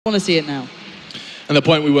Want to see it now. And the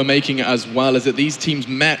point we were making as well is that these teams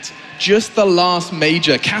met just the last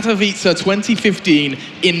major, Katowice 2015,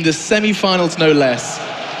 in the semi-finals no less.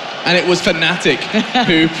 And it was Fnatic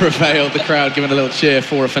who prevailed. The crowd giving a little cheer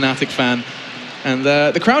for a Fnatic fan. And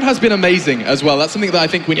the crowd has been amazing as well. That's something that I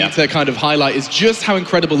think we need to kind of highlight, is just how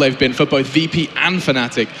incredible they've been for both VP and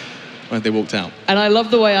Fnatic when they walked out. And I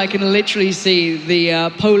love the way I can literally see the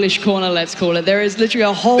Polish corner, let's call it. There is literally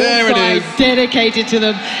a whole side dedicated to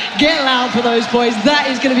them. Get loud for those boys. That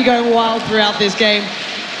is going to be going wild throughout this game.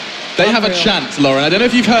 They have a chant, Lauren. I don't know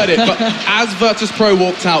if you've heard it, but as Virtus Pro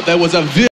walked out, there was a